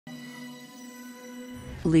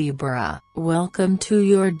Libra, welcome to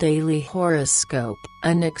your daily horoscope.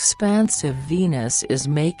 An expansive Venus is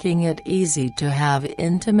making it easy to have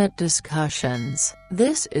intimate discussions.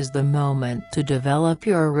 This is the moment to develop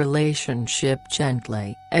your relationship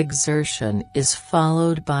gently. Exertion is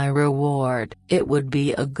followed by reward. It would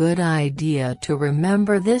be a good idea to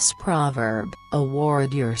remember this proverb.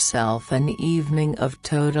 Award yourself an evening of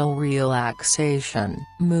total relaxation.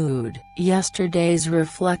 Mood. Yesterday's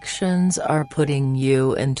reflections are putting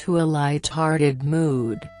you into a light-hearted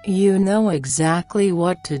mood. You know exactly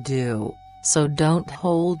what to do, so don't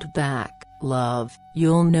hold back. Love.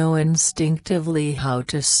 You'll know instinctively how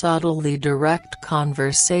to subtly direct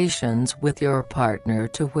conversations with your partner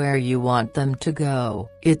to where you want them to go.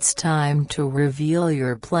 It's time to reveal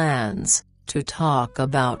your plans, to talk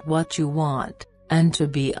about what you want, and to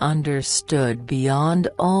be understood beyond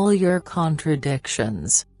all your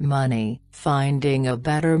contradictions. Money. Finding a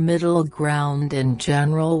better middle ground in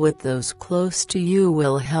general with those close to you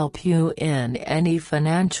will help you in any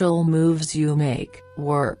financial moves you make.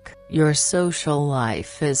 Work. Your social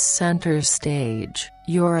life is center stage.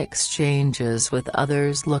 Your exchanges with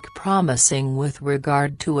others look promising with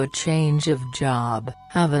regard to a change of job.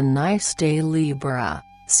 Have a nice day, Libra.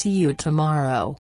 See you tomorrow.